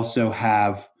 I also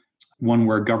have one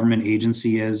where a government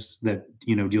agency is that,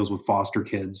 deals with foster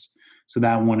kids. So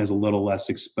that one is a little less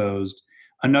exposed.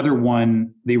 Another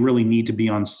one, they really need to be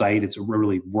on site. It's a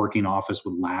really working office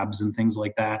with labs and things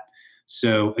like that.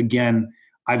 So again,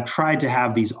 I've tried to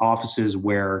have these offices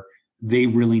where they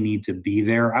really need to be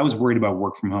there. I was worried about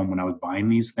work from home when I was buying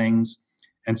these things.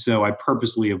 And so I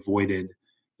purposely avoided,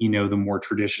 the more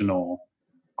traditional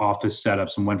office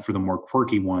setups and went for the more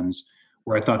quirky ones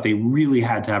where I thought they really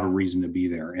had to have a reason to be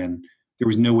there. And there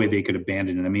was no way they could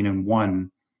abandon it. I mean, in one,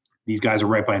 these guys are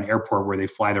right by an airport where they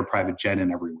fly their private jet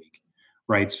in every week,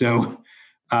 right? So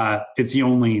it's the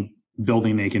only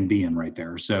building they can be in right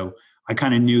there. So I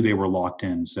kind of knew they were locked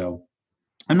in. So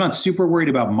I'm not super worried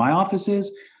about my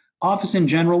offices. Office in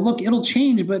general, look, it'll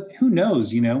change, but who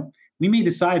knows, we may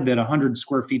decide that 100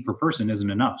 square feet per person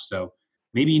isn't enough. So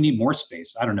maybe you need more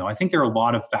space. I don't know. I think there are a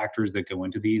lot of factors that go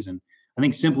into these. And I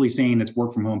think simply saying it's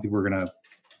work from home, people are going to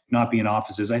not be in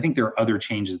offices. I think there are other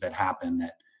changes that happen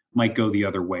that might go the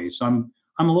other way. So I'm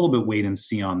a little bit wait and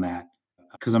see on that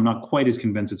because I'm not quite as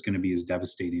convinced it's going to be as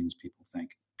devastating as people think.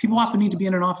 People often need to be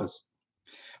in an office.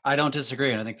 I don't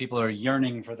disagree. And I think people are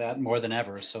yearning for that more than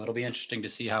ever. So it'll be interesting to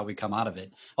see how we come out of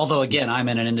it. Although, again, I'm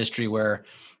in an industry where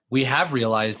we have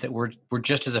realized that we're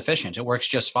just as efficient. It works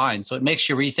just fine. So it makes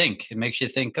you rethink. It makes you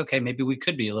think, okay, maybe we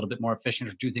could be a little bit more efficient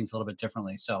or do things a little bit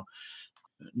differently. So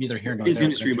neither here nor there. It's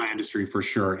industry by industry for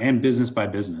sure, and business by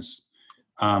business.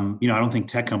 I don't think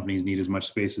tech companies need as much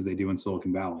space as they do in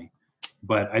Silicon Valley.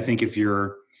 But I think if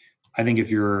you're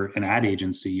an ad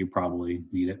agency, you probably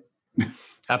need it.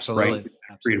 Absolutely. Right?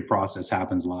 The creative process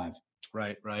happens live.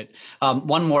 Right.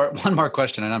 One more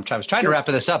question, and I was trying to wrap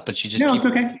this up, but you just keep it's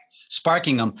okay.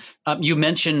 Sparking them. You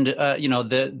mentioned,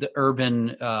 the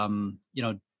urban,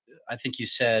 I think you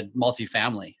said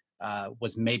multifamily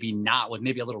was maybe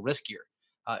a little riskier,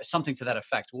 something to that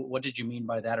effect. What did you mean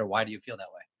by that, or why do you feel that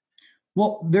way?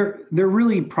 Well, there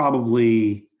really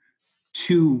probably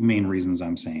two main reasons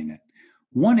I'm saying it.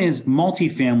 One is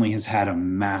multifamily has had a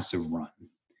massive run.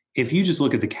 If you just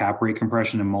look at the cap rate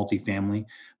compression in multifamily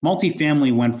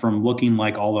went from looking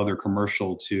like all other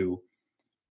commercial to,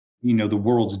 the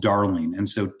world's darling. And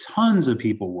so tons of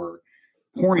people were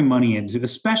pouring money into,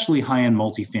 especially high-end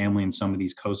multifamily in some of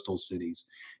these coastal cities.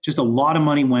 Just a lot of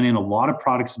money went in, a lot of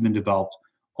products have been developed,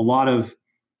 a lot of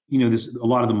the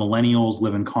millennials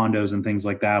live in condos and things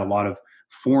like that. A lot of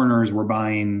foreigners were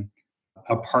buying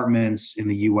apartments in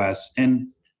the US. And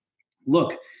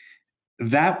look,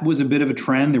 that was a bit of a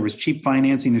trend. There was cheap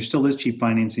financing. There still is cheap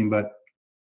financing, but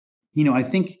I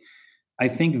think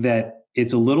that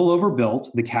it's a little overbuilt.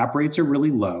 The cap rates are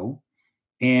really low.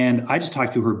 And I just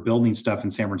talked to her building stuff in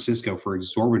San Francisco for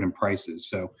exorbitant prices.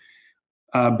 So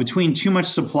between too much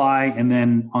supply and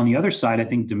then on the other side, I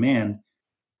think demand,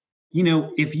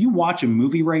 if you watch a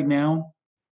movie right now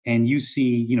and you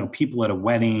see, people at a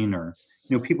wedding or,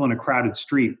 people in a crowded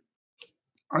street,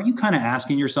 are you kind of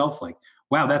asking yourself like,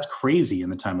 wow, that's crazy in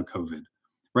the time of COVID?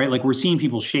 right? Like we're seeing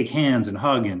people shake hands and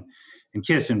hug and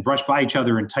kiss and brush by each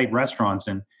other in tight restaurants.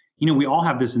 And, we all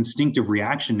have this instinctive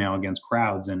reaction now against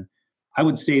crowds. And I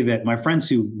would say that my friends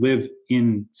who live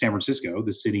in San Francisco,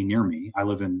 the city near me, I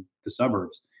live in the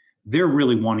suburbs, they're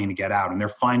really wanting to get out and they're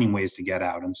finding ways to get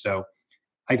out. And so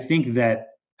I think that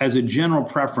as a general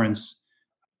preference,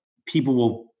 people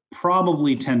will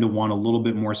probably tend to want a little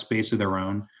bit more space of their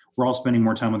own. We're all spending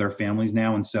more time with our families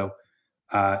now. And so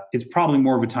it's probably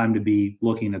more of a time to be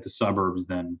looking at the suburbs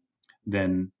than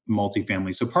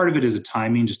multifamily. So part of it is a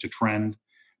timing, just a trend,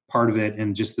 part of it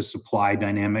and just the supply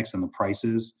dynamics and the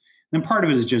prices. Then part of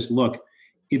it is just, look,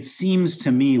 it seems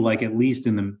to me like at least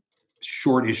in the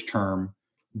shortish term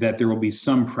that there will be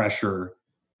some pressure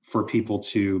for people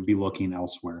to be looking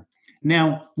elsewhere.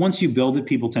 Now, once you build it,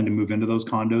 people tend to move into those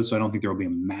condos. So I don't think there will be a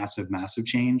massive, massive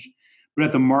change. But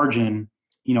at the margin,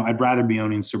 I'd rather be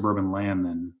owning suburban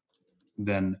land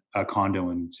than a condo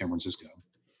in San Francisco.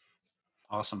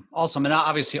 Awesome. And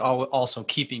obviously also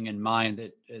keeping in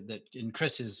mind that in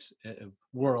Chris's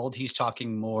world, he's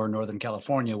talking more Northern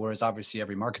California, whereas obviously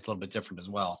every market's a little bit different as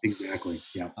well. Exactly.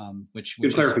 Yeah. Which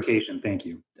Good clarification. Thank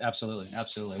you. Absolutely.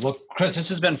 Well, Chris, this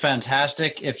has been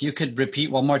fantastic. If you could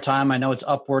repeat one more time, I know it's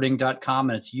upwarding.com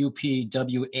and it's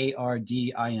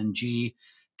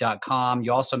upwarding.com.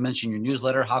 You also mentioned your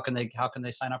newsletter. How can they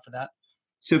sign up for that?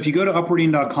 So if you go to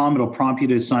upwarding.com, it'll prompt you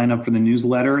to sign up for the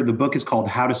newsletter. The book is called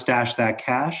How to Stash That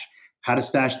Cash,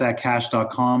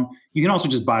 howtostashthatcash.com. You can also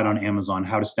just buy it on Amazon,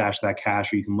 How to Stash That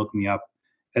Cash, or you can look me up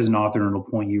as an author and it'll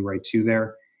point you right to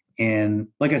there. And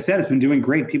like I said, it's been doing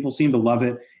great. People seem to love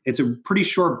it. It's a pretty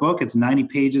short book. It's 90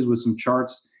 pages with some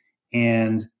charts.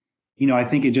 And, I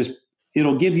think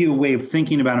it'll give you a way of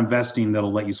thinking about investing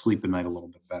that'll let you sleep at night a little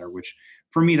bit better, which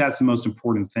for me, that's the most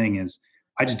important thing is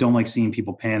I just don't like seeing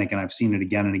people panic. And I've seen it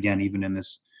again and again, even in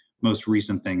this most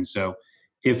recent thing. So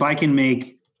if I can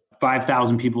make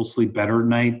 5,000 people sleep better at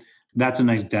night, that's a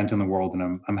nice dent in the world.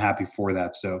 And I'm happy for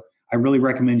that. So I really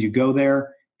recommend you go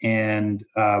there and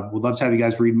would love to have you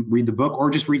guys read the book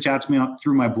or just reach out to me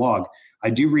through my blog. I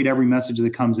do read every message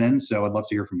that comes in. So I'd love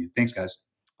to hear from you. Thanks, guys.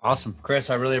 Awesome. Chris,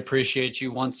 I really appreciate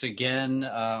you once again.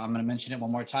 I'm going to mention it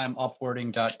one more time,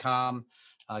 upwarding.com.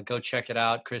 Go check it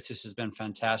out. Chris, this has been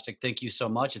fantastic. Thank you so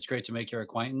much. It's great to make your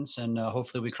acquaintance and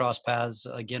hopefully we cross paths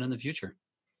again in the future.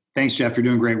 Thanks, Jeff. You're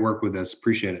doing great work with this.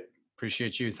 Appreciate it.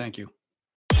 Appreciate you. Thank you.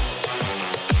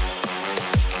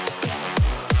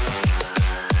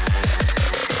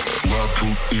 Lab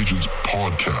Coat Agents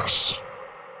Podcast.